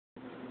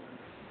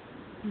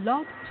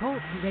Blog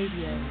Talk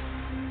Radio.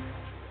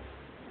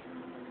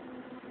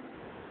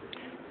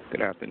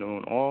 Good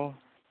afternoon, all.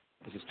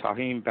 This is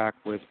Tahim back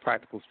with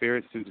Practical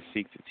Spirits through the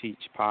Seek to Teach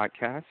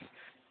podcast.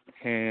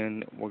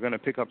 And we're going to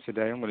pick up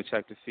today. I'm going to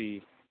check to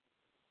see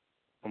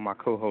when my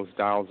co-host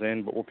dials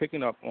in, but we're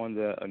picking up on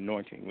the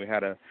anointing. We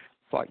had a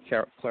slight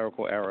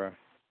clerical error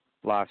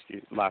last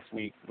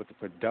week with the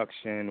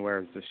production,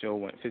 whereas the show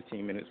went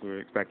 15 minutes. We were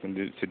expecting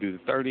to do the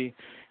 30,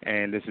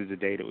 and this is the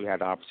day that we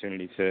had the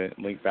opportunity to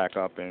link back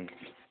up and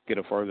get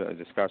a further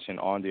discussion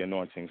on the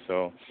anointing.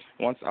 So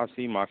once I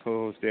see my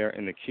co-host there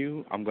in the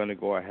queue, I'm going to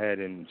go ahead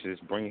and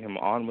just bring him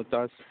on with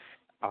us.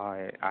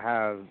 I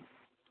have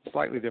a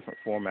slightly different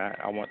format.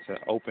 I want to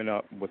open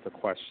up with a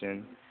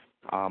question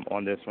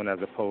on this one as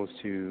opposed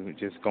to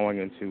just going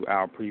into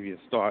our previous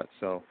thoughts.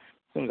 So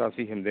as soon as I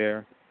see him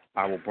there,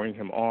 I will bring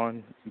him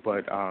on.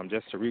 But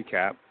just to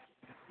recap,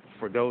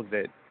 for those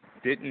that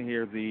didn't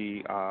hear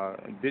the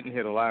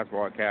last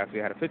broadcast, we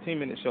had a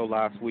 15-minute show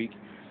last week,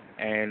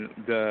 and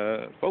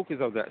the focus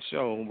of that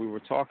show, we were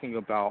talking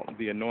about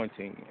the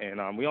anointing,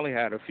 and we only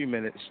had a few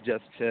minutes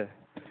just to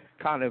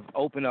kind of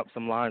open up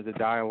some lines of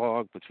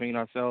dialogue between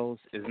ourselves.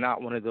 It's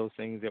not one of those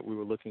things that we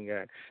were looking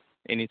at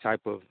any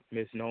type of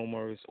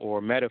misnomers or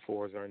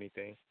metaphors or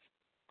anything.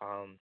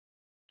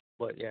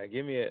 But yeah,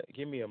 give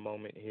me a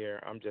moment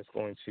here. I'm just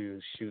going to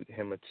shoot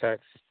him a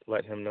text,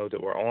 let him know that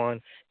we're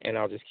on, and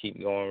I'll just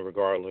keep going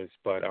regardless.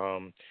 But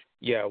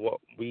yeah, what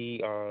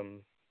we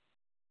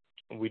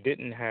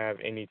didn't have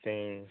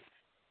anything.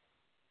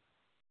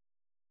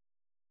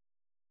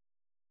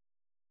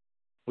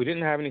 We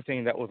didn't have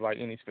anything that was like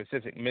any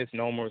specific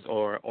misnomers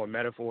or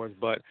metaphors,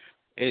 but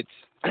it's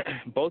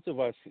both of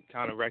us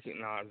kind of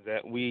recognize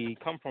that we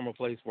come from a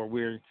place where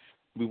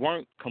we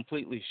weren't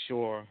completely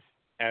sure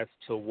as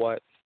to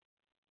what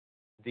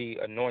the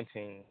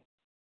anointing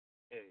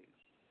is,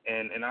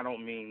 and I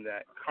don't mean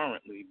that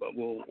currently, but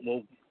we'll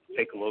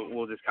take a look.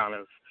 We'll just kind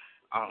of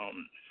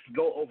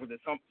go over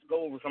some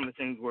of the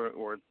things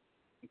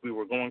we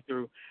were going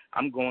through.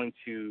 I'm going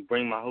to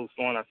bring my host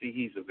on. I see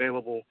he's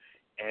available,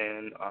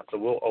 and so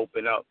we'll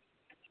open up.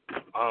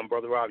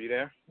 Brother Rob, you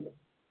there?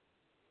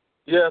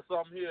 Yes,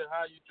 I'm here.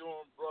 How you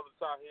doing, Brother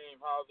Tahim?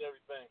 How's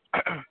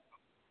everything?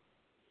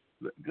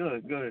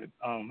 Good.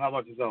 How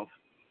about yourself?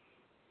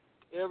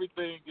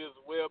 Everything is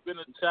well. Been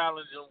a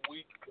challenging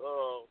week,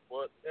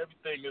 but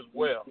everything is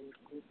well.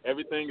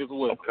 Everything is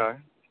well. Okay.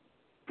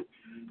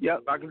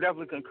 Yep, I can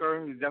definitely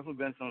concur. There's definitely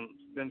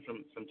been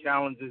some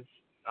challenges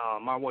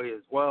my way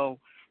as well,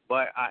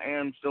 but I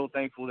am still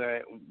thankful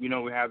that we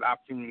have the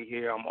opportunity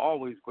here. I'm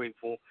always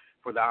grateful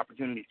for the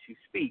opportunity to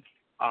speak,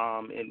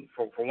 and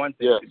for one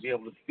thing, yes, to be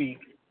able to speak,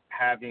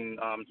 having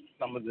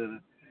some of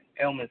the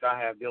ailments I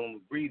have dealing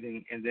with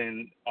breathing, and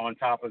then on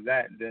top of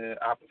that, the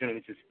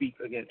opportunity to speak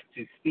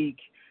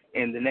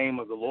in the name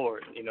of the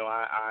Lord.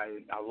 I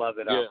love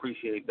it. Yeah. I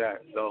appreciate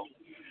that. So.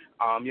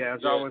 I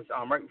was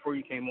right before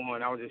you came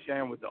on, I was just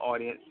sharing with the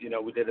audience,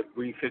 we did a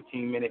brief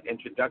 15-minute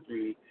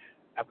introductory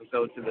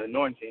episode to the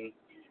anointing,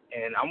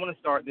 and I want to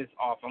start this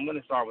off. I'm going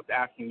to start with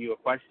asking you a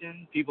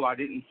question. People, I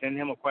didn't send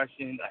him a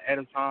question ahead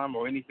of time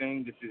or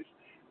anything. This is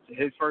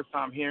his first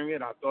time hearing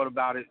it. I thought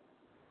about it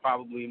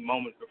probably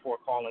moments before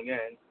calling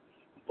in,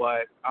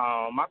 but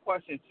my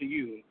question to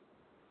you,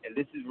 and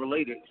this is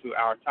related to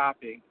our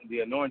topic, the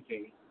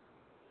anointing,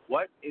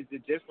 what is the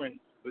difference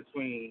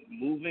between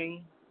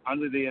moving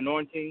under the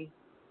anointing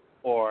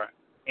or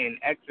in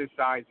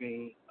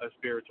exercising a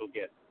spiritual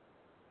gift?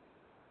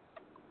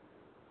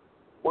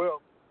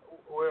 Well,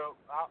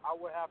 I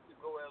would have to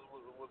go as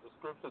what the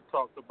scripture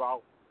talked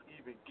about,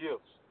 even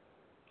gifts.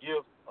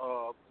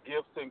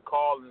 Gifts and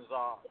callings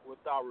are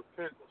without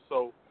repentance.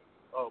 So,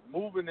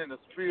 moving in a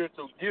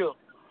spiritual gift,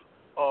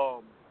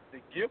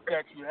 the gift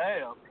that you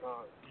have,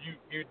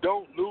 you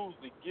don't lose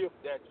the gift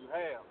that you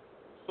have.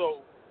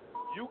 So,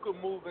 you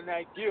can move in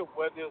that gift,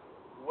 whether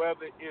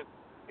it's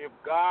if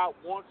God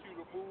wants you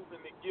to move in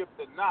the gift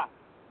or not.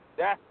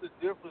 That's the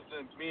difference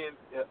in being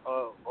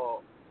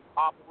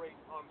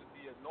operating under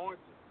the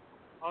anointing.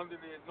 Under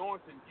the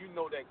anointing, you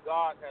know that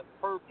God has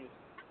purpose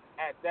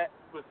at that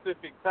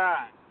specific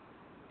time.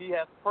 He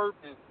has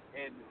purpose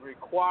and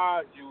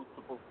requires you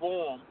to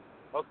perform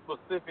a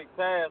specific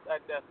task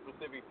at that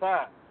specific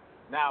time.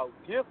 Now,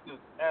 gifts,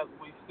 as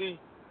we see,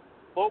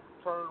 folks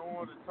turn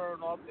on and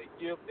turn off their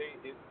gift.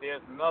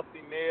 There's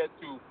nothing there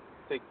to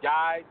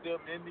guide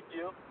them in the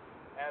gift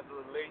as it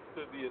relates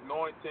to the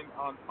anointing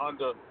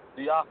under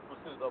the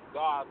auspices of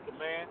God's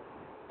command.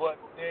 But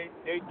they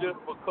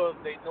just because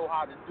they know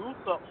how to do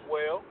something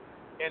well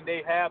and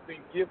they have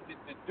been gifted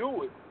to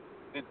do it,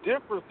 the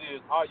difference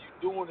is, are you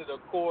doing it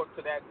according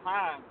to that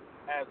time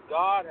as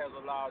God has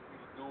allowed you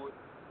to do it,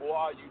 or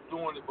are you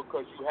doing it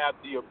because you have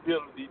the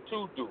ability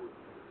to do it?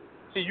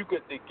 See,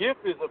 the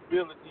gift is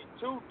ability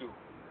to do,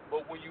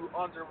 but when you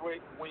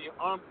operate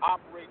under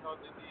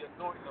the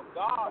anointing of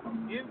God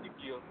in the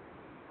gift,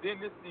 then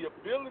it's the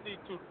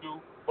ability to do,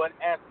 but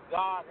as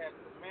God has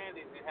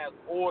commanded and has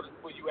ordered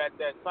for you at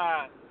that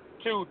time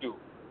to do.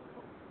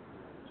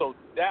 So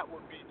that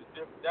would be the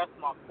difference. That's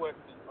my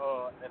question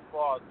as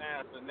far as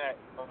answering that,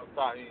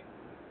 Tahim.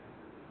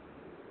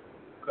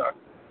 Okay.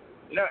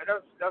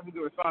 That's a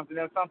good response. And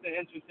there's something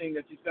interesting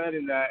that you said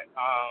in that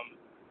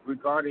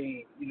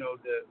regarding,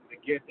 the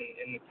gift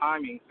and the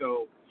timing.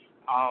 So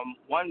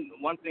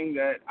one thing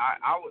that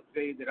I would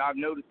say that I've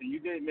noticed, and you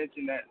did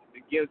mention that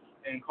the gifts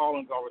and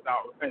callings are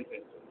without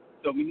repentance.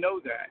 So we know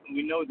that. And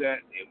we know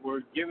that if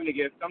we're given a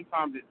gift,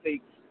 sometimes it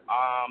takes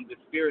the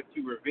Spirit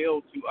to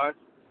reveal to us,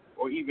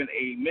 or even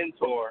a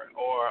mentor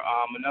or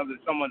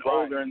someone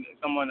older and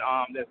someone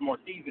that's more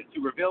seasoned,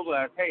 to reveal to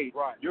us, hey,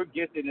 you're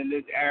gifted in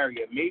this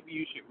area. Maybe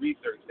you should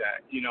research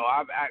that.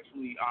 I've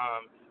actually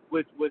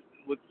with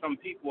some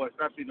people,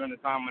 especially during the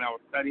time when I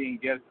was studying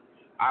gifts,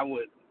 I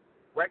would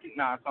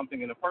recognize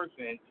something in a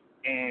person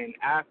and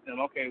ask them,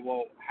 okay,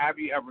 well, have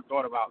you ever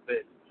thought about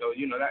this? So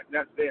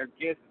that's their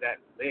gift that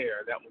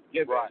was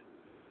given. Right.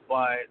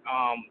 But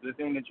the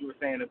thing that you were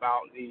saying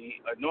about the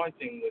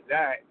anointing with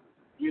that,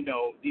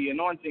 the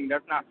anointing,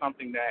 that's not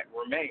something that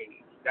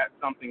remains. That's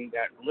something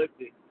that's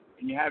lifted,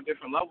 and you have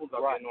different levels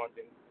of the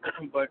anointing.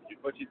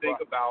 but you think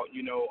about,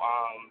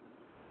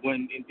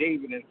 when in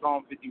David in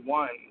Psalm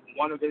 51,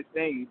 one of his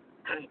things,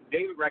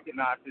 David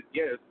recognized his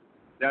gifts.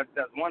 That's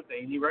one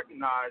thing. He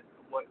recognized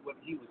what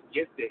he was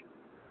gifted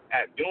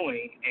at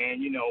doing,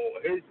 and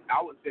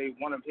I would say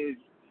one of his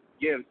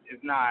gifts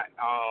is not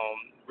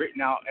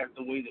written out as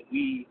the way that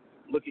we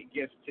look at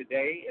gifts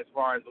today, as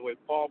far as the way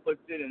Paul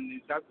puts it in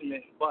the New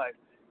Testament, but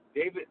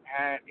David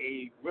had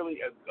a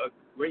great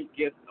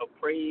gift of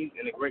praise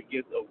and a great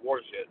gift of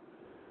worship.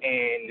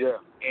 And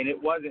it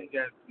wasn't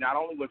just, not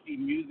only was he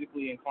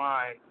musically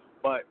inclined,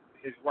 but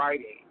his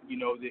writing,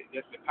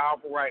 just the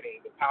powerful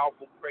writing, the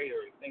powerful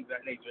prayers, things of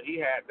that nature. He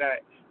had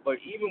that.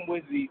 But even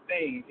with these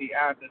things, he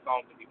asked in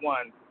Psalm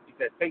 51, he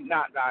said, take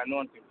not thy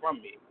anointing from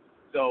me.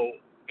 So,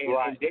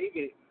 and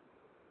David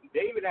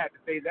had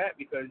to say that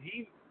because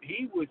he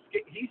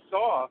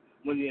saw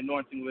when the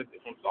anointing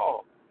lifted from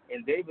Saul.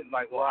 And David's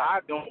like, well,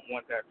 I don't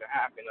want that to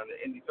happen under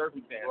any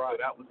circumstance. So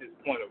that was his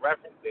point of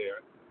reference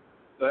there.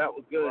 So that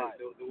was good,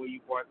 the way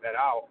you brought that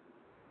out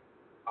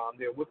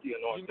there with the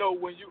anointing.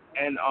 When you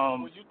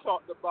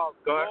talked about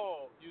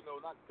Saul,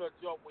 not to cut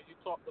you off, when you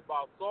talked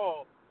about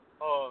Saul,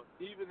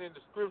 even in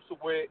the scripture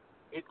where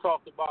it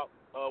talked about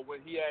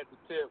when he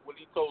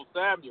told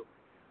Samuel,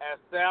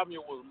 as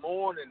Samuel was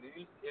mourning, and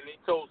he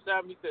told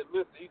Samuel, he said,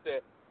 listen, he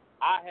said,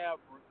 I have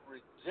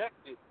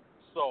rejected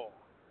Saul.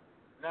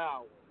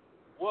 Now,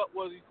 what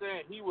was he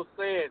saying? He was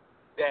saying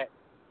that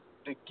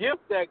the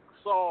gift that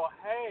Saul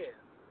has,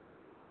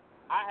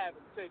 I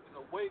haven't taken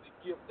away the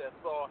gift that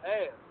Saul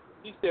has.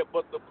 He said,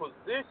 but the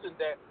position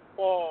that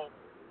Saul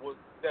was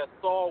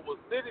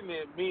sitting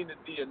in, meaning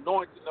the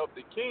anointing of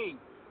the king,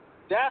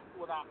 that's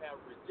what I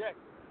have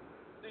rejected.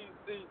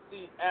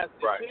 See, as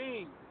the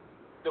king,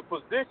 the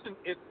position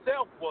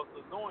itself was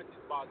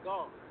anointed by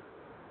God.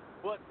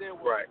 But there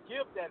was a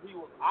gift that he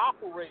was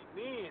operating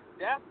in.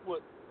 That's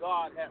what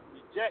God had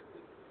rejected.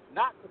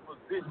 Not the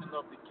position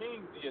of the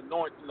king, the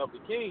anointing of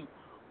the king,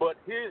 but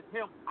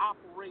him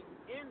operating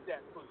in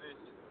that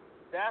position.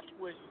 That's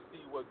where you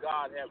see where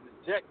God had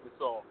rejected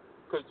Saul.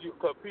 Because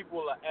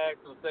people will ask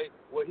and say,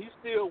 well, he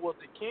still was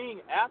the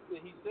king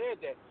after he said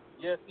that.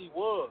 Yes, he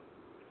was,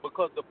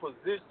 because the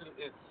position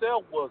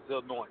itself was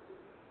anointed.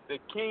 The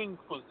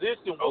king's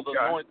position was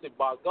anointed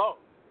by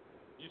God.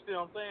 You see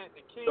what I'm saying?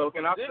 The king's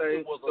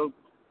position was anointed.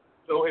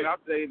 So can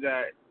I say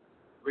that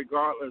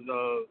regardless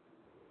of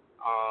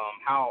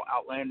how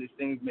outlandish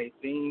things may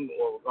seem,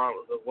 or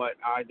regardless of what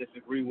I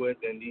disagree with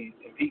in these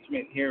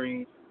impeachment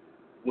hearings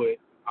with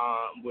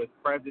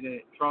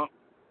President Trump,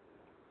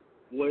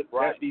 would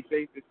that be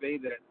safe to say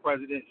that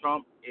President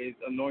Trump is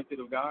anointed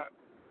of God?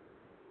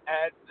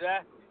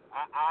 Exactly.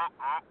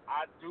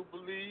 I do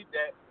believe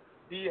that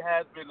he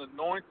has been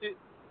anointed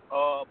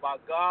by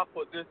God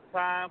for this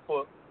time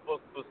for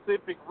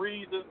specific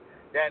reasons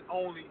that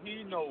only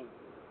he knows.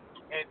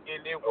 And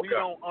if we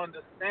don't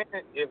understand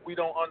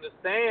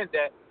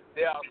that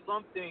there are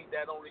some things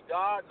that only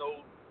God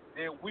knows,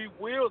 then we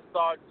will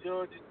start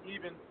judging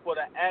even for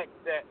the acts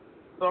that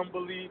some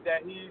believe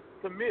that he's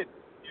committed.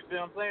 You see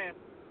what I'm saying?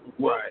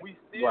 But we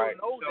still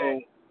know that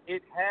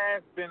it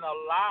has been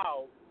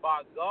allowed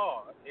by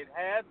God. It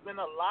has been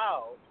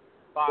allowed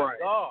by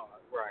God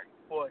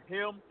for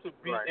him to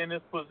be in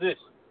his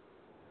position.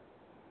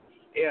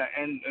 Yeah,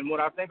 and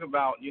what I think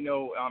about,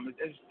 it's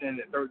interesting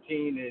that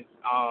 13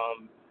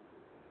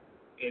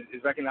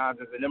 is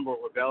recognized as a number of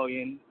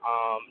rebellion,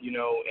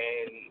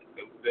 and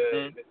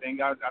the thing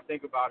I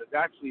think about is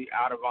actually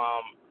out of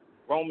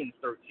Romans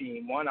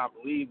 13:1, I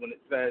believe,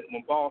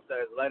 when Paul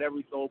says, let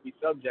every soul be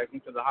subject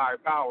unto the higher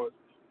powers,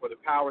 for the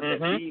powers that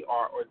be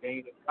are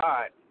ordained of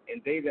God,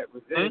 and they that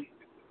resist,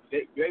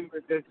 they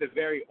resist the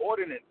very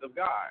ordinance of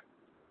God,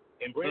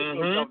 and bring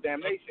to himself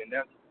damnation.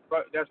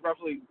 That's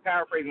roughly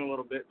paraphrasing a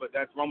little bit, but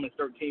that's Romans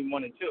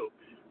 13:1 and 2.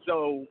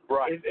 So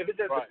if it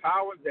says the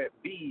powers that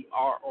be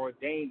are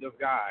ordained of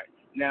God,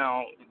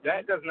 now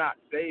that does not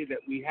say that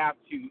we have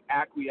to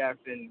acquiesce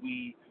and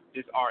we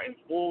just are in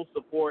full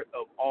support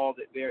of all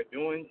that they're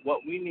doing. What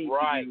we need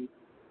to do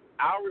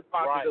our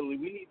responsibility,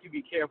 we need to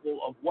be careful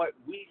of what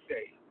we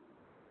say.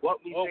 What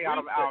we say out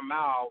of our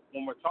mouth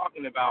when we're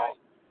talking about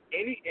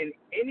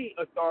any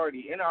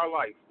authority in our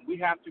life. We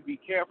have to be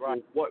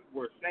careful what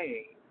we're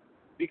saying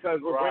because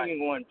we're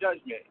bringing on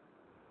judgment.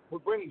 We're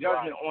bringing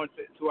judgment on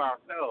to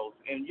ourselves.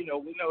 And,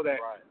 we know that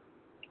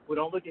we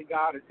don't look at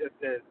God as just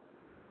as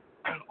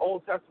an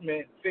Old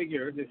Testament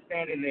figure just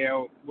standing there,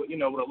 with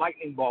a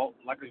lightning bolt,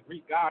 like a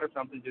Greek god or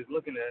something, just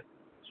looking to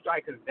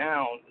strike us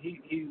down.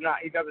 He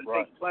doesn't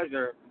take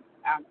pleasure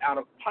out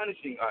of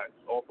punishing us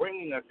or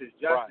bringing us his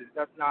justice.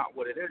 That's not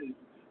what it is.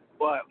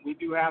 But we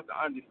do have to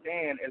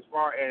understand, as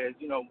far as,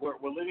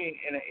 we're living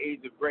in an age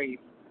of grace,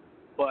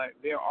 but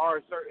there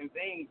are certain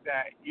things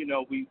that,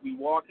 we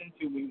walk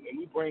into and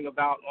we bring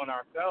about on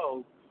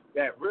ourselves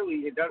that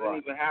really it doesn't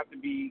even have to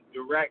be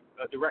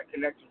a direct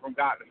connection from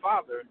God the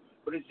Father,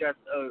 but it's just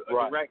a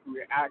direct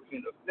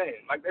reaction of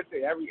sin. Like they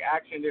say, every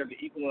action there's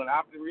an equal and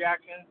opposite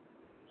reaction.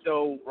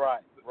 So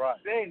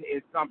sin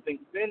is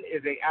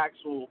an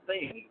actual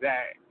thing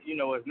that,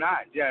 is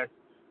not just,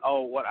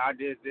 what I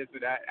did this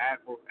or that, ask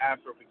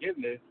for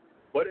forgiveness,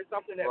 but it's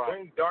something that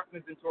brings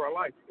darkness into our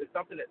life. It's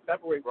something that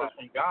separates us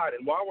from God.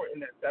 And while we're in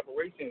that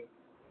separation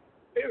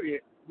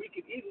period, we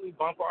could easily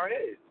bump our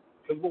heads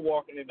because we're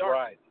walking in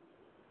darkness.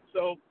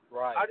 So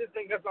I just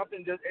think that's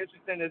something just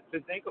interesting to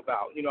think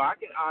about. I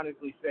can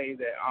honestly say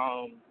that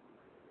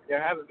there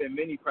haven't been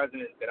many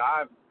presidents that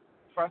I've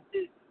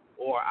trusted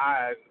or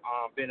I've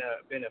been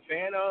a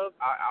fan of.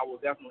 I will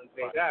definitely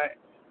say that.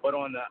 But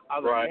on the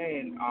other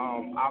hand,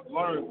 I've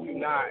learned to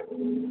not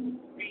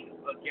speak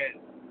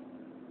against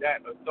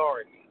that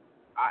authority.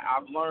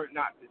 I've learned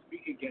not to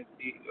speak against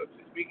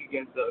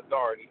the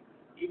authority.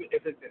 Even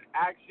if it's an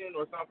action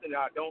or something that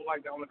I don't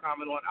like that I want to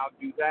comment on, I'll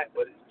do that.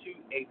 But it's to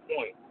a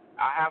point.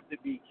 I have to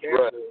be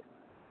careful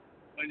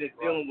when it's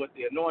dealing with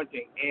the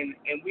anointing, and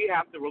we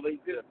have to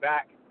relate this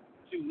back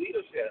to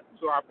leadership,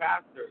 to our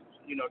pastors,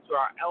 to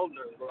our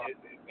elders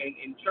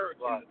in church.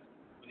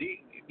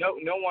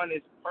 No one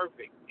is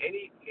perfect.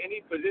 Any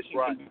position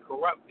can be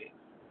corrupted,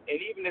 and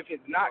even if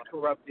it's not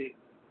corrupted,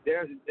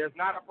 there's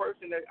not a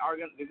person that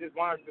is just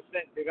 100%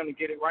 they're going to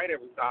get it right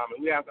every time,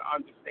 and we have to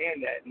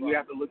understand that, and we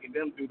have to look at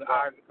them through the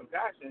eyes of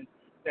compassion,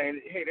 saying,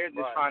 hey, they're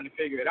just trying to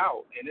figure it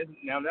out. And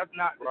now that's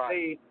not to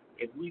say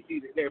if we see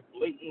that they're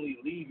blatantly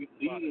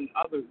leading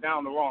others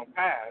down the wrong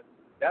path,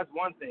 that's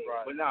one thing.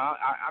 But no,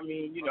 I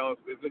mean,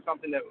 if it's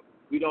something that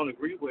we don't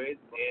agree with,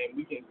 and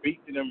we can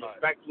speak to them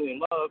respectfully and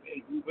love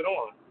and move it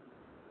on.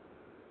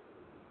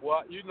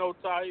 Well,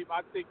 Taib,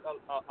 I think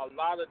a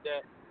lot of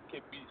that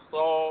can be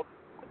solved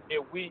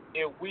if we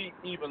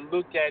even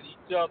look at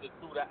each other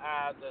through the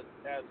eyes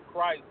as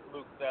Christ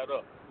looks at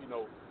us.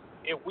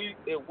 If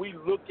we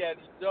look at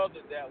each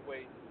other that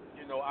way,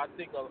 I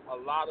think a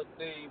lot of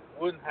things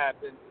wouldn't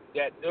happen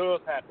that does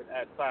happen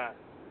at times.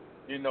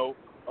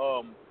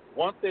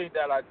 One thing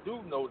that I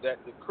do know that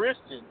the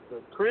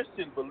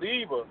Christian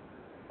believer,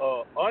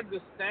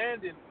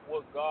 understanding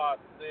what God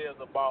says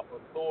about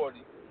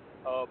authority,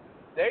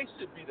 they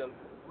should be the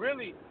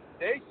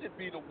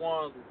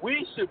ones,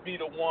 we should be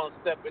the ones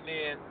stepping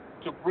in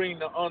to bring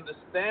the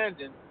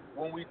understanding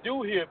when we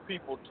do hear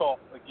people talk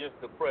against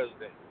the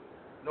president,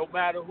 no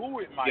matter who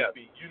it might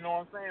be. You know what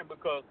I'm saying?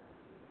 Because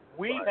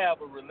we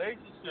have a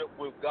relationship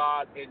with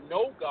God and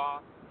know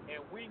God,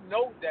 and we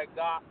know that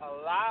God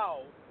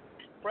allows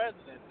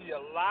presidents, he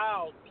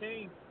allows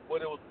kings,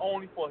 but it was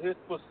only for his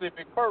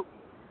specific purpose,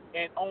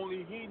 and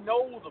only he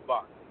knows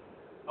about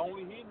it.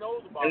 Only he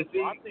knows about it.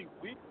 So I think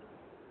we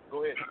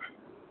go ahead.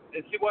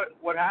 And see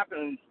what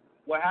happens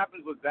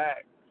with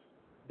that.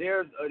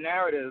 There's a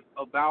narrative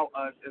about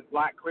us as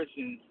Black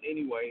Christians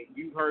anyway.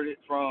 You've heard it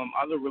from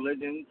other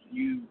religions.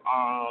 You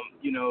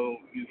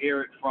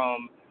hear it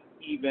from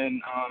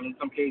even in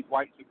some cases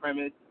white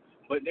supremacists.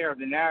 But there's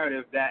a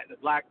narrative that the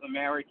Black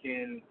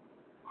American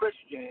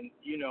Christian,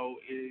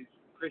 is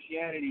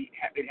Christianity.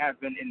 It has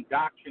been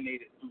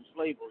indoctrinated through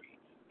slavery,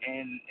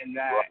 and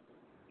that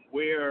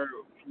we're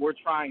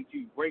trying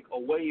to break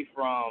away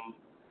from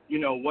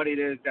what it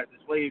is that the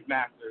slave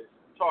masters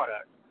taught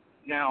us.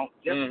 Now,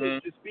 just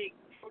to speak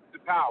to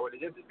power,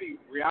 just to speak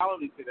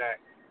reality to that,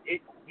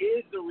 it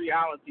is the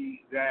reality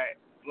that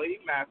slave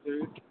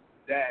masters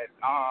that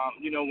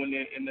when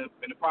they're in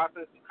the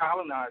process of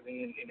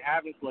colonizing and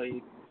having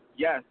slaves,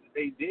 yes,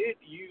 they did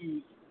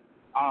use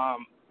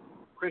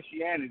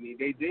Christianity.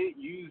 They did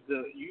use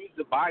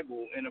the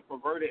Bible in a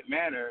perverted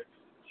manner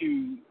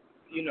to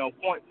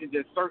point to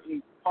just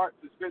certain parts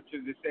of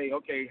Scripture to say,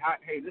 okay,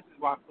 hey, this is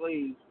why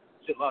slaves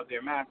should love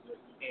their masters,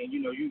 and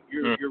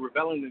you're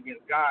rebelling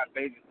against God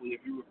basically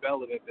if you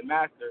rebel against the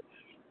master.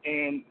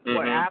 And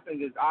what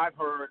happens is I've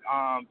heard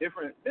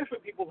different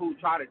people who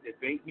try to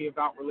debate me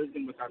about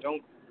religion, which I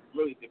don't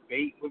really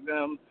debate with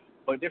them,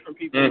 but different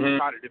people who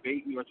try to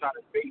debate me or try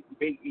to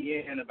bait me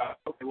in about,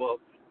 okay, well,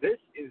 this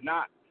is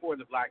not for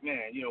the Black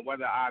man.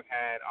 Whether I've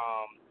had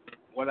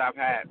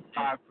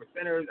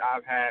 5%ers,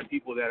 I've had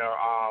people that are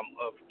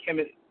of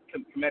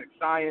Kemetic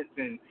science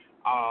and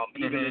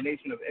even the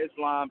Nation of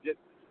Islam, just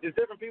there's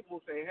different people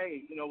who say,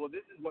 hey, well,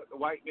 this is what the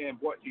white man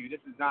brought to you.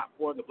 This is not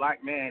for the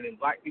black man and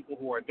black people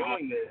who are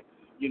doing this.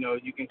 You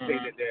can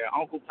say that they're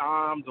Uncle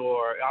Toms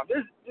or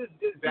there's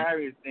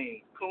various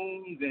things,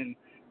 coons and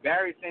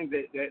various things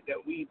that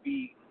we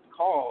be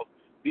called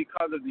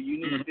because of the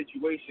unique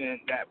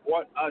situation that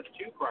brought us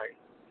to Christ.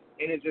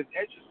 And it's just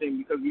interesting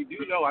because we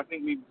do know, I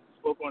think we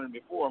spoke on it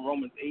before, in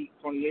Romans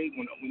 8:28,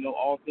 when we know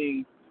all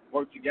things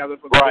work together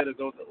for the good of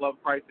those that love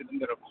Christ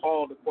and that are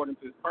called according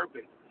to his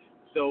purpose.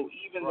 So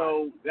even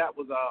though that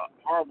was a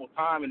horrible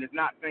time, and it's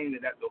not saying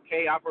that that's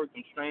okay, I've heard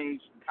some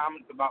strange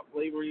comments about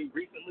slavery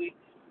recently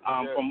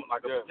from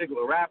like a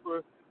particular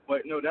rapper,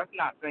 but no, that's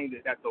not saying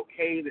that that's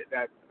okay, that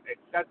that's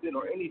accepted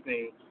or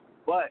anything.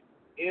 But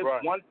if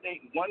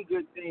one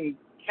good thing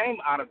came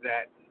out of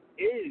that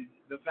is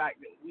the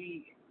fact that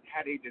we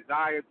had a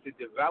desire to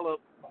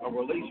develop a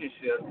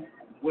relationship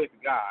with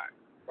God.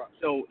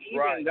 So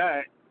even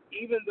that,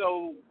 even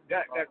though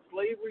that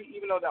slavery,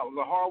 even though that was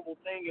a horrible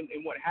thing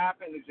and what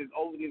happened is just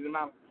over this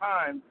amount of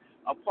time,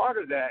 a part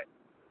of that,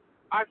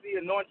 I see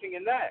anointing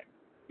in that.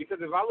 Because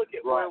if I look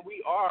at where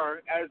we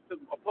are as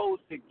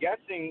opposed to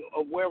guessing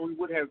of where we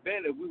would have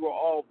been if we were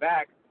all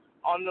back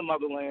on the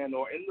motherland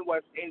or in the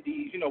West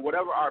Indies,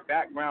 whatever our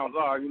backgrounds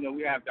are,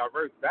 we have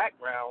diverse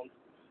backgrounds.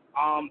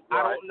 I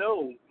don't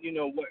know,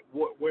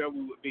 where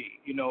we would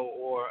be,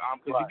 or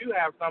because you do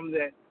have some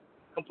that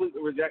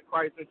completely reject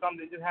Christ and some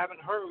that just haven't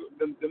heard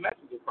the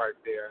message of Christ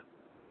there.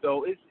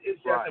 So it's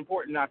just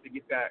important not to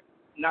get that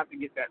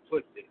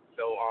twisted.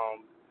 So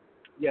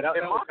that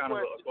was kind of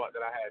a thought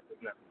that I had.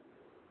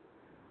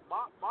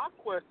 My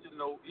question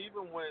though,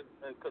 even when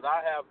because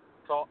I have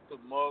talked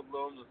to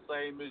Muslims the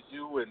same as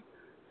you, and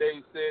they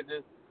said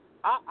this,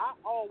 I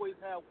always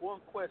have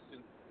one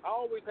question. I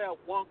always have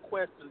one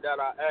question that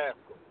I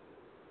ask them,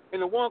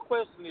 and the one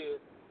question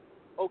is,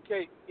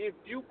 okay, if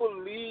you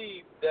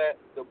believe that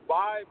the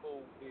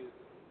Bible is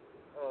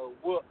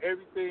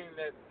everything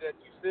that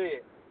you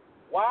said,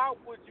 why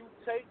would you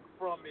take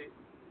from it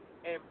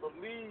and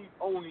believe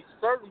only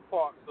certain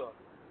parts of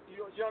it?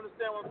 You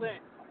understand what I'm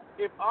saying?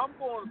 If I'm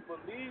going to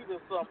believe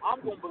in something, I'm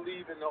going to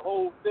believe in the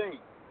whole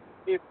thing.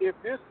 If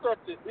there's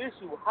such an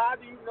issue, how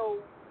do you know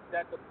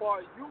that the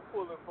part you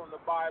pulling from the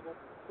Bible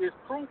is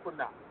truth or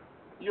not?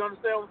 You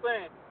understand what I'm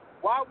saying?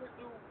 Why would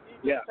you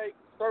even take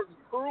certain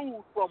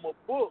truths from a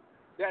book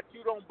that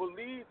you don't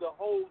believe the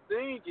whole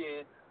thing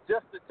in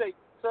just to take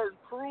certain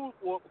truths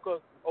for it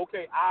because,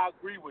 okay, I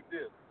agree with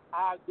this.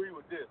 I agree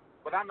with this.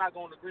 But I'm not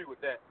going to agree with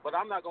that. But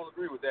I'm not going to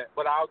agree with that.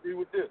 But I agree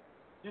with this.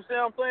 You see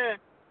what I'm saying?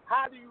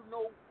 How do you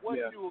know what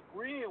you're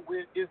agreeing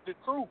with is the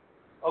truth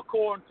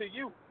according to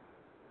you?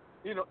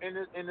 And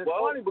it's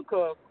funny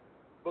because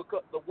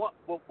the one.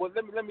 Well,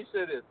 let me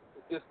say this.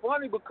 It's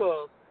funny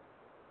because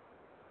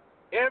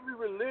every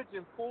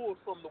religion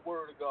pulls from the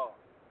Word of God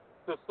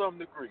to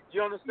some degree.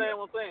 You understand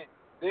what I'm saying?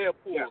 They'll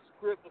pull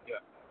scripture,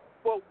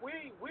 but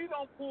we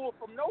don't pull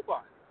from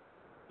nobody.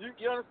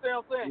 You understand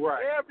what I'm saying?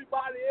 Right.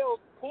 Everybody else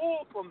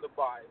pulls from the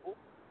Bible,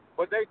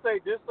 but they say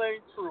this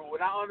ain't true,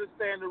 and I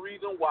understand the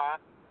reason why.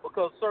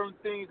 Because certain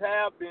things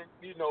have been,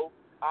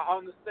 I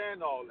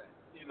understand all that.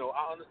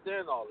 I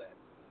understand all that.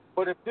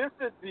 But if this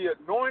is the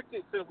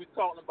anointed, since we're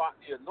talking about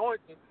the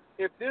anointing,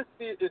 if this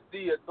is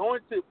the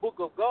anointed book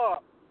of God,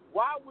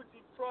 why would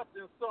you trust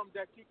in something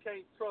that you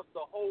can't trust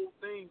the whole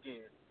thing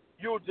in?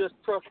 You'll just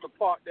trust the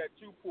part that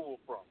you pull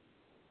from.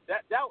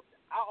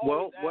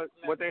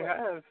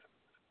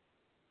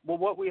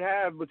 What we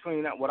have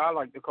between what I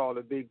like to call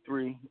the big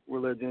three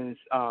religions,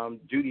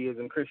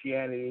 Judaism,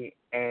 Christianity,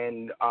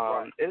 and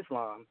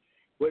Islam,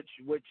 which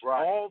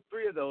all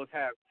three of those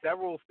have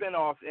several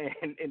spin-offs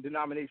and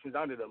denominations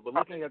under them. But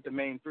looking at the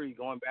main three,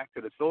 going back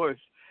to the source,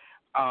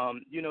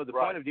 the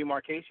point of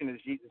demarcation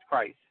is Jesus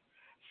Christ.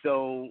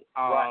 So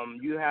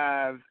you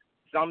have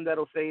some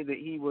that'll say that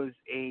he was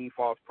a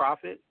false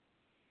prophet,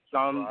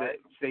 some that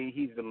say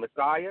he's the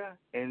Messiah,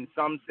 and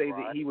some say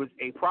that he was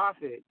a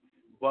prophet,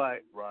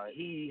 but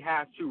he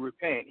has to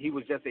repent. He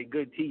was just a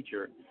good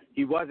teacher.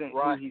 He wasn't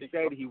who he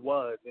said he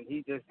was, and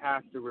he just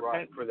has to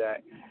repent for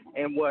that.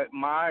 And what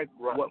my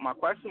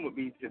question would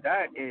be to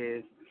that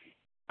is,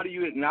 how do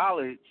you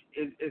acknowledge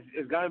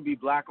is going to be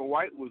black or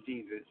white with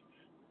Jesus?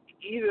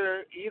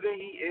 Either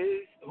he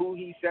is who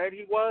he said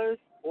he was,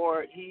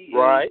 or he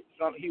was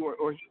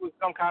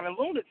some kind of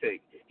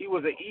lunatic. He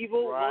was an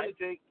evil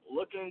lunatic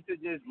looking to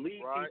just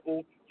lead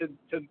people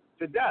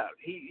to death.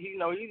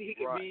 He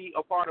could be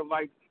a part of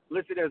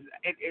listed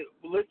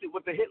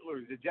with the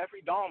Hitlers, the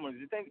Jeffrey Dahmers,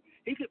 the thing.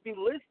 He could be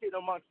listed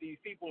amongst these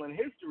people in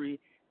history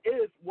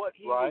if what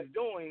he was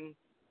doing,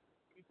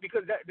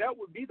 because that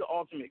would be the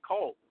ultimate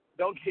cult.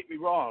 Don't get me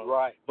wrong.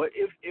 Right. But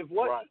if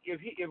what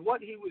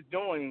he was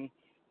doing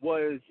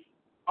was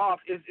off,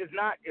 it's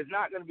not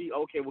going to be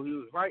okay. Well, he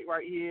was right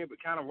here,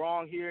 but kind of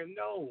wrong here.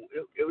 No,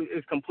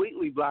 it's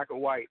completely black or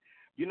white.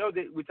 You know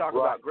that we talk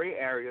about gray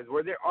areas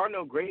where there are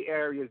no gray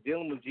areas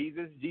dealing with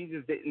Jesus.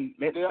 Jesus didn't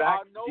mention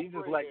facts.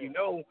 Jesus let you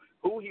know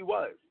who he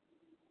was.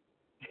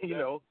 you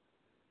know.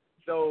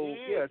 So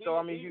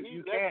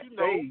you can't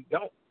say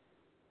don't.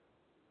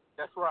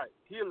 That's right.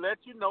 He'll let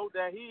you know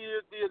that he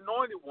is the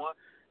anointed one.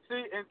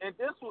 See, and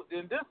this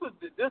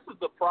is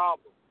the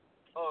problem.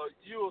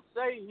 You'll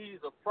say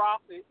he's a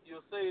prophet.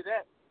 You'll say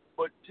that,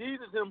 but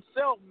Jesus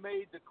himself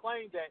made the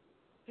claim that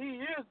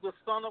he is the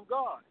Son of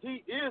God.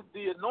 He is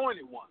the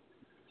anointed one.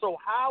 So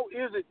how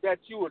is it that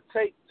you would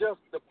take just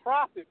the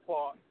prophet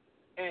part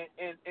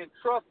and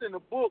trust in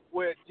the book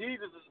where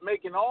Jesus is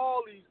making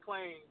all these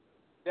claims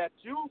that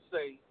you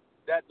say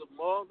that the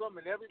Muslim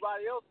and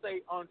everybody else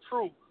say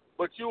untrue,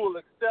 but you will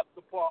accept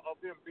the part of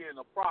him being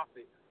a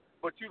prophet,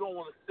 but you don't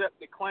want to accept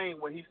the claim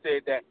when he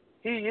said that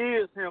he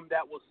is him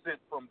that was sent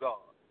from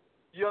God.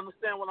 You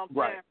understand what I'm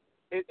saying?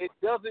 It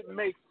doesn't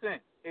make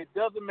sense. It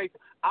doesn't make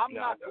sense. I'm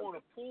not going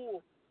to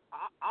pull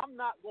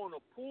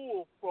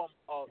from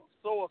a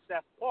source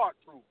that's part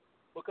truth,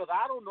 because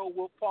I don't know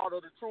what part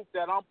of the truth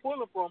that I'm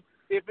pulling from,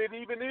 if it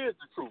even is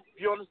the truth.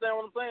 You understand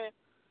what I'm saying?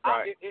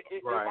 Right.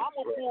 If I'm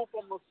going to pull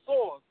from a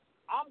source,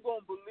 I'm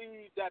going to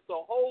believe that the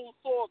whole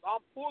source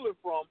I'm pulling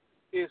from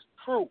is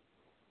true,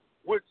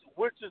 which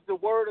is the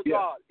word of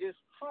God. It's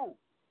true.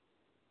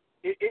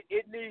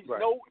 It needs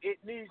no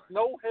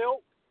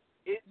help.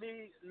 It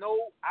needs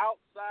no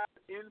outside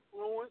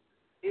influence.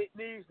 It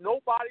needs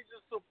nobody to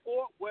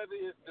support, whether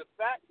it's the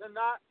fact or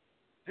not.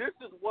 This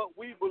is what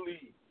we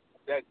believe,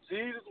 that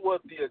Jesus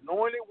was the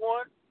anointed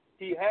one.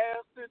 He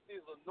has sent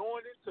his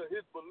anointing to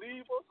his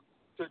believers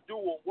to do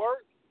a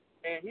work,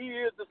 and he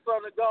is the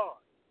Son of God.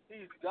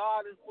 He's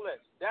God in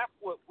flesh. That's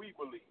what we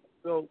believe.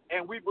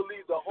 And we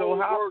believe the whole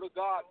word of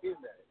God in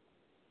that.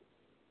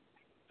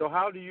 So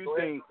how do you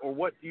think, or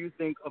what do you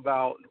think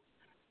about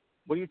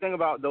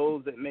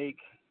those that make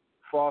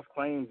false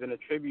claims and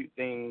attribute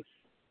things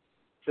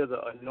to the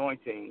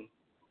anointing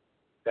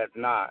that's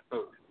not?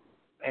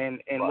 And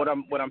what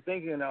I'm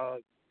thinking of,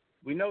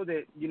 we know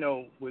that,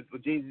 with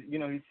Jesus,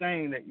 he's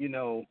saying that,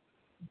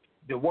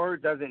 the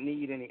word doesn't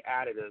need any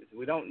additives.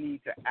 We don't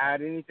need to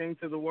add anything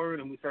to the word,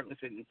 and we certainly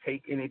shouldn't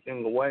take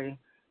anything away.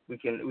 We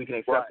can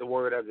accept the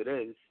word as it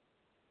is,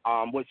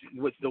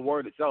 which the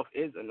word itself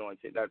is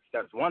anointed.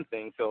 That's one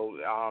thing. So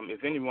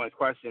if anyone's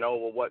questioning,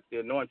 what's the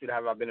anointed?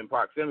 Have I been in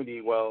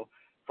proximity? Well,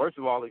 first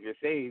of all, if you're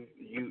saved,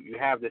 you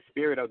have the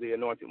spirit of the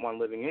anointed one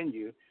living in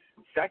you.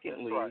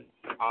 Secondly,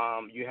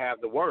 you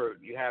have the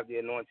word. You have the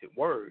anointed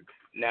word.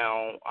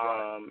 Now,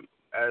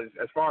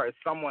 as far as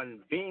someone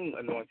being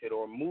anointed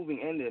or moving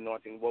in the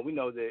anointing, well, we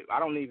know that, I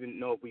don't even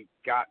know if we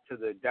got to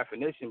the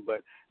definition,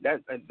 but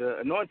that the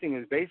anointing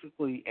is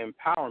basically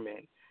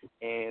empowerment,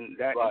 and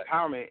that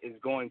empowerment is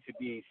going to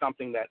be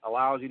something that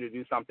allows you to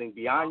do something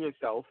beyond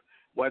yourself,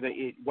 whether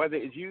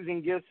it's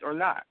using gifts or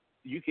not.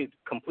 You could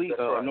complete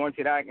an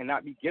anointed act and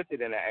not be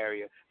gifted in that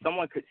area.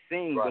 Someone could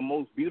sing the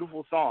most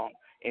beautiful song,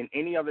 and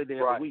any other day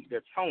of the week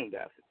they're tone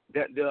deaf.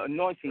 The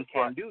anointing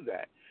can do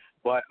that.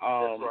 But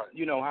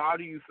how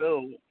do you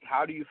feel?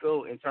 How do you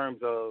feel in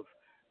terms of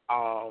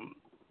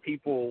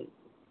people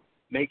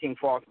making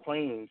false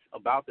claims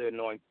about the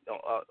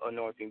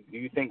anointing? Do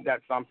you think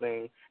that's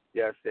something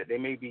that they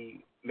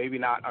maybe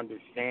not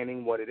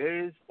understanding what it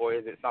is, or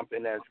is it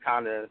something that's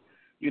kind of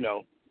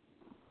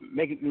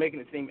making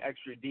it seem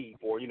extra deep,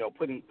 or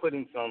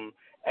putting some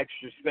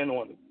extra spin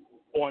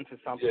onto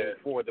something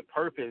for the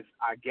purpose,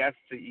 I guess,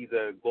 to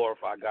either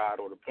glorify God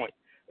or to point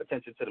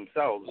attention to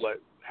themselves?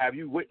 But have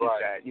you witnessed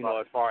that,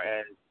 as far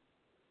as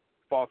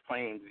false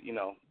claims,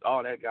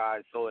 that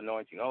guy's so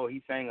anointing,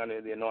 he sang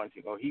under the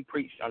anointing, or he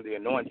preached under the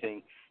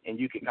anointing, and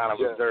you can kind of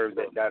observe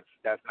that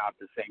that's not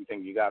the same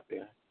thing you got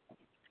there?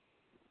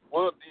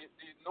 Well, the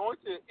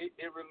anointing,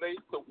 it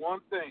relates to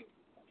one thing.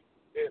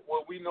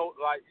 We know,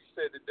 like you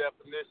said, the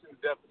definition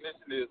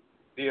is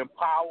the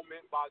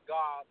empowerment by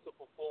God to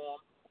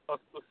perform a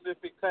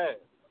specific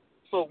task.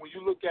 So when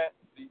you look at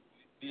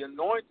the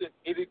anointing,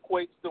 it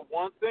equates to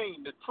one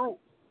thing, the truth.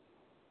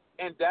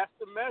 And that's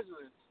the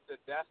measuring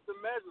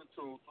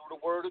tool through the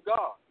word of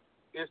God.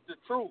 It's the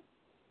truth.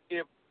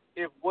 If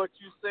what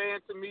you're saying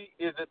to me,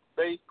 is it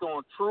based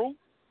on truth,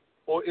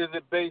 or is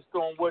it based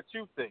on what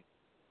you think?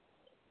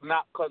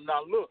 Now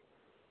look,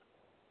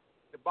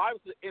 the Bible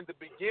says in the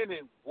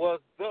beginning was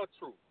the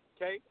truth,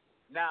 okay?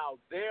 Now,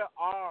 there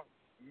are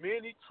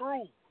many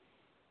truths,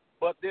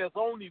 but there's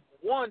only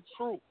one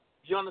truth.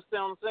 You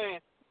understand what I'm saying?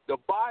 The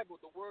Bible,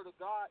 the Word of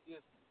God,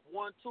 is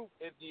one truth,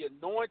 and the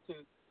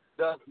anointing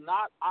does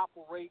not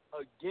operate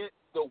against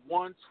the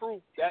one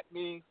truth. That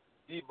means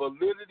the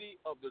validity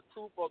of the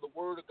truth of the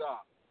Word of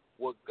God.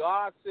 What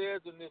God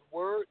says in this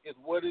Word is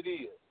what it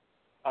is.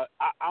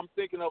 I'm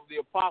thinking of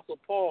the Apostle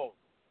Paul,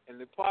 and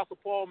the Apostle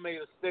Paul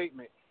made a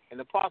statement, and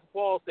the Apostle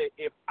Paul said,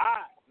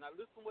 now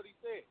listen what he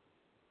said,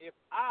 if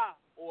I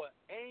or an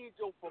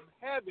angel from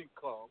heaven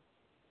come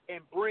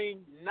and bring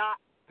not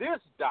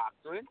this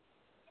doctrine,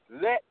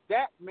 let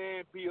that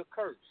man be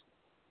accursed.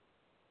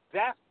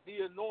 That's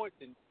the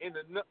anointing in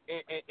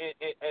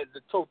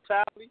the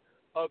totality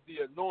of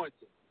the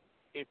anointing.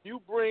 If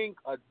you bring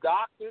a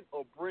doctrine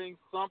or bring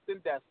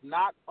something that's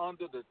not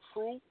under the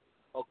truth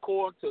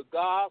according to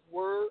God's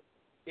word,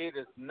 it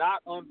is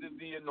not under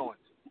the anointing.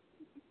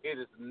 It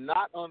is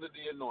not under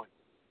the anointing.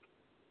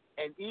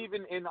 And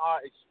even in our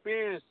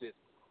experience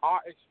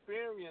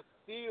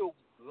still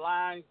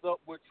lines up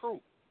with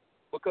truth.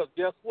 Because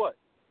guess what?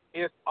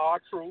 It's our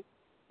truth.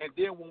 And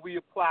then when we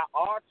apply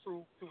our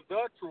truth to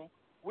the truth,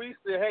 we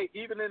say, hey,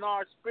 even in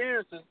our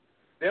experiences,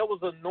 there was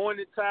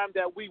anointed time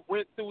that we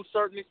went through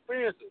certain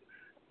experiences.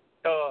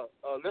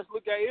 Let's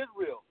look at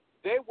Israel.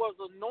 There was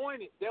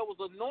anointing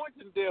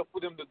there for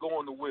them to go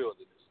in the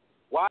wilderness.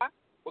 Why?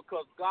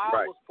 Because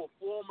God was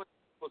performing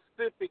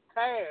specific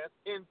tasks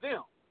in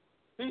them.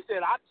 He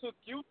said, I took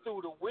you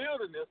through the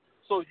wilderness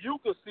so you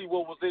could see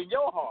what was in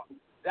your heart.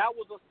 That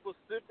was a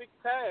specific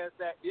task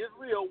that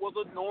Israel was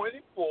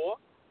anointed for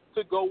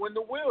to go in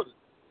the wilderness.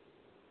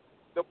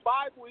 The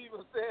Bible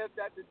even says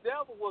that the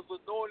devil was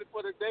anointed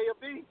for the day of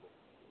evil.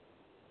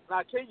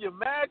 Now, can you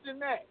imagine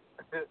that?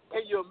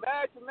 Can you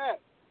imagine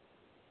that?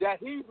 That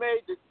he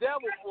made the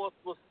devil for a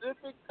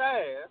specific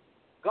task.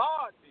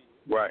 God did.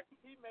 Right.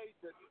 He made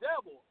the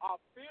devil our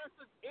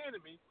fiercest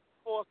enemy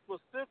for a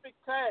specific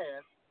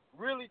task,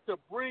 really to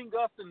bring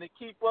us and to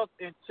keep us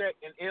in check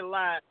and in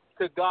line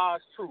to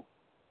God's truth.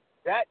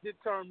 That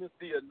determines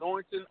the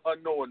anointing or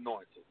no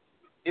anointing.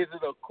 Is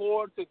it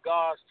according to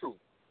God's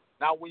truth?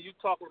 Now, when you're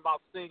talking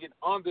about singing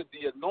under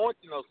the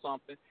anointing or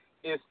something,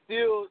 it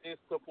still is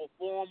to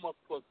perform a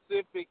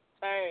specific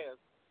task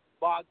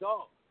by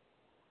God.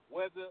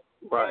 Whether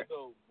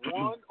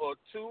one or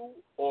two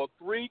or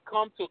three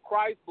come to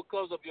Christ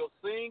because of your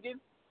singing,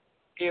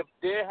 if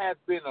there has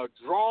been a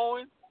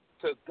drawing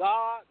to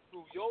God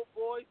through your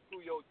voice,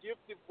 through your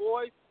gifted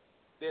voice,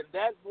 then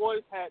that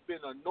voice had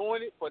been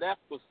anointed for that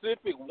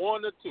specific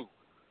one or two.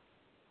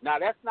 Now,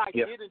 that's not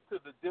getting to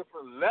the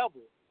different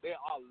levels. There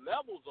are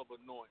levels of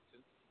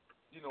anointing,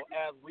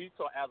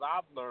 as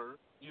I've learned,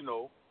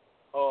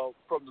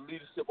 from the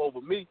leadership over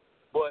me.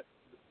 But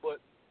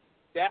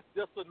that's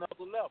just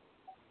another level.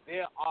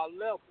 There are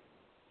levels.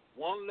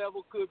 One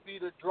level could be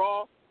to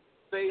draw,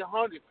 say,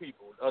 100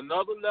 people.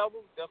 Another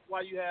level, that's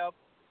why you have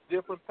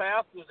different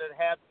pastors that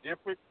have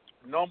different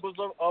numbers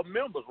of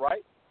members,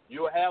 right?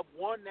 You'll have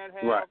one that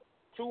has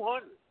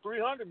 200,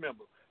 300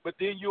 members. But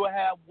then you'll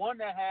have one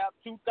that have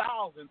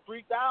 2,000,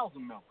 3,000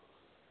 members.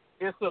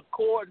 It's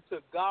according to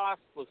God's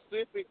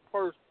specific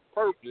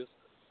purpose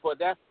for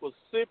that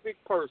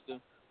specific person,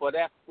 for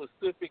that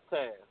specific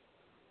task.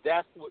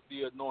 That's what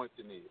the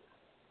anointing is.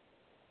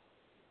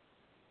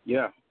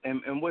 Yeah,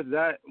 and with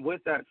that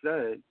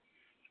said,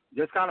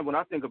 just kind of when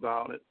I think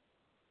about it,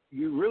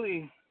 you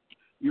really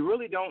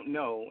don't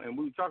know, and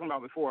we were talking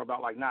about before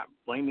about like not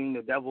blaming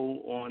the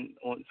devil on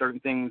certain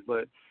things,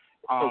 but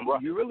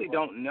you really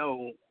don't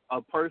know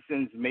a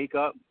person's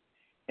makeup,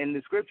 and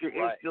the scripture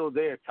is still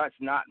there, touch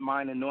not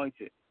mine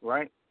anointed,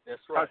 right? That's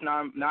right. Touch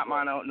not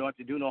mine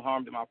anointed, do no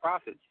harm to my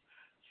prophets.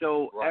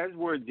 So as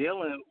we're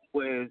dealing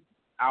with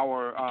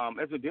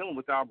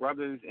our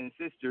brothers and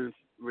sisters,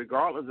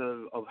 regardless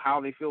of how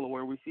they feel or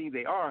where we see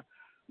they are,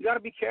 you got to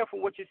be careful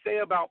what you say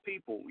about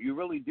people. You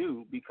really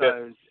do,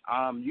 because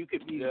you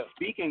could be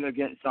speaking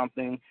against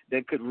something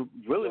that could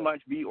really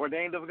much be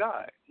ordained of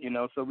God.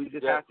 So we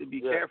just have to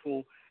be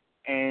careful,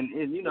 and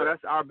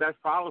that's our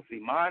best policy: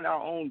 mind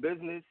our own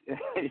business,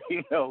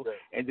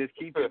 and just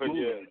keep it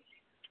moving.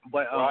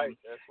 But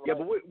but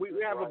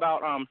we have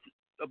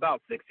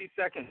about 60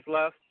 seconds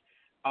left.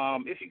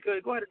 If you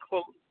could go ahead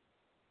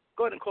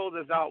and close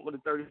us out with a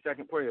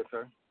 30-second prayer,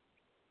 sir.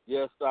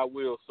 Yes, I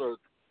will, sir.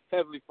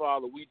 Heavenly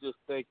Father, we just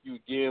thank you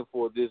again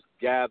for this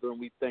gathering.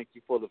 We thank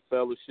you for the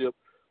fellowship.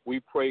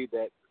 We pray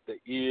that the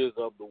ears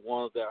of the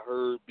ones that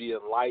heard be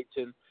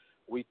enlightened.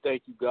 We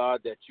thank you, God,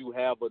 that you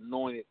have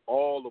anointed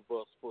all of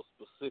us for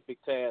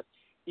specific tasks,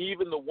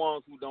 even the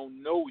ones who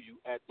don't know you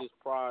at this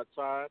prior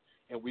time,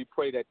 and we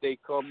pray that they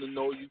come to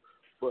know you.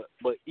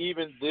 But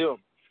even them,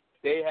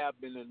 they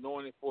have been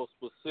anointed for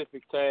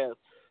specific tasks.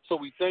 So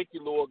we thank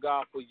you, Lord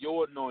God, for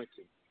your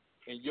anointing.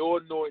 And your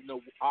anointing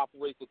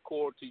operates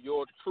according to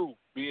your truth,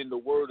 being the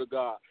word of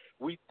God.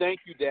 We thank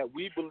you that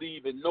we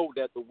believe and know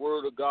that the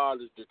word of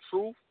God is the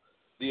truth.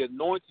 The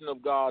anointing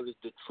of God is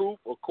the truth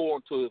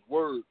according to his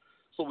word.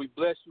 So we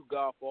bless you,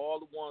 God, for all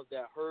the ones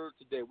that heard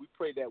today. We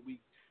pray that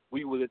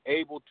we were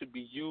able to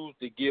be used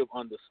to give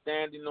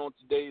understanding on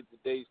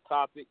today's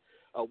topic.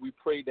 We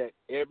pray that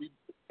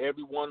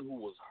everyone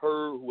who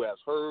has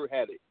heard,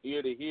 had an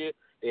ear to hear,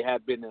 they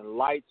have been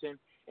enlightened.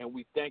 And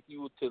we thank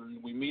you till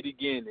we meet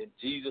again in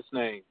Jesus'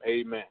 name.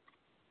 Amen.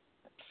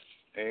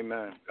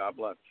 Amen. God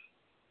bless.